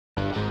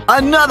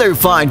Another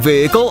fine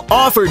vehicle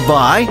offered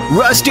by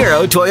Russ,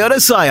 Darrow,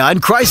 Toyota, Scion,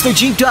 Chrysler,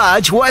 Jeep,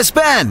 Dodge, West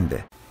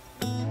Bend.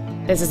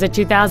 This is a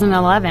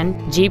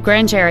 2011 Jeep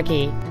Grand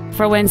Cherokee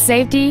for when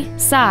safety,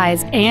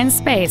 size, and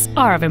space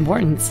are of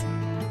importance.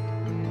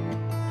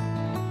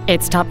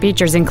 Its top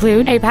features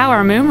include a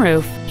power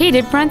moonroof,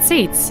 heated front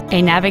seats,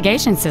 a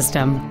navigation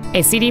system,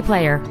 a CD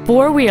player,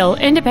 four-wheel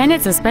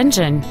independent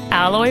suspension,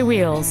 alloy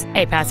wheels,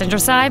 a passenger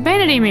side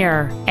vanity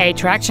mirror, a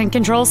traction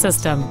control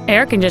system,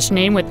 air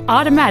conditioning with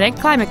automatic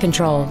climate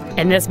control,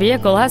 and this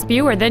vehicle has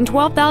fewer than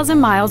 12,000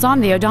 miles on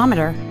the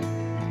odometer.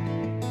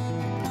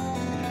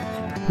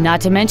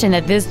 Not to mention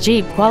that this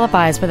Jeep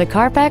qualifies for the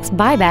Carfax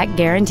buyback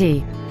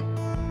guarantee.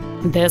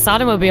 This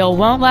automobile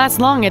won't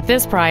last long at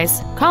this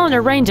price. Call and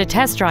arrange a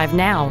test drive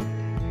now.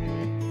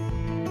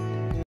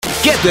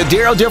 Get the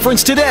Darrow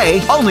difference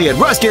today, only at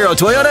Russ, Darrow,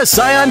 Toyota,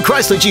 Scion,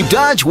 Chrysler, Jeep,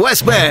 Dodge,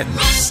 West Bend.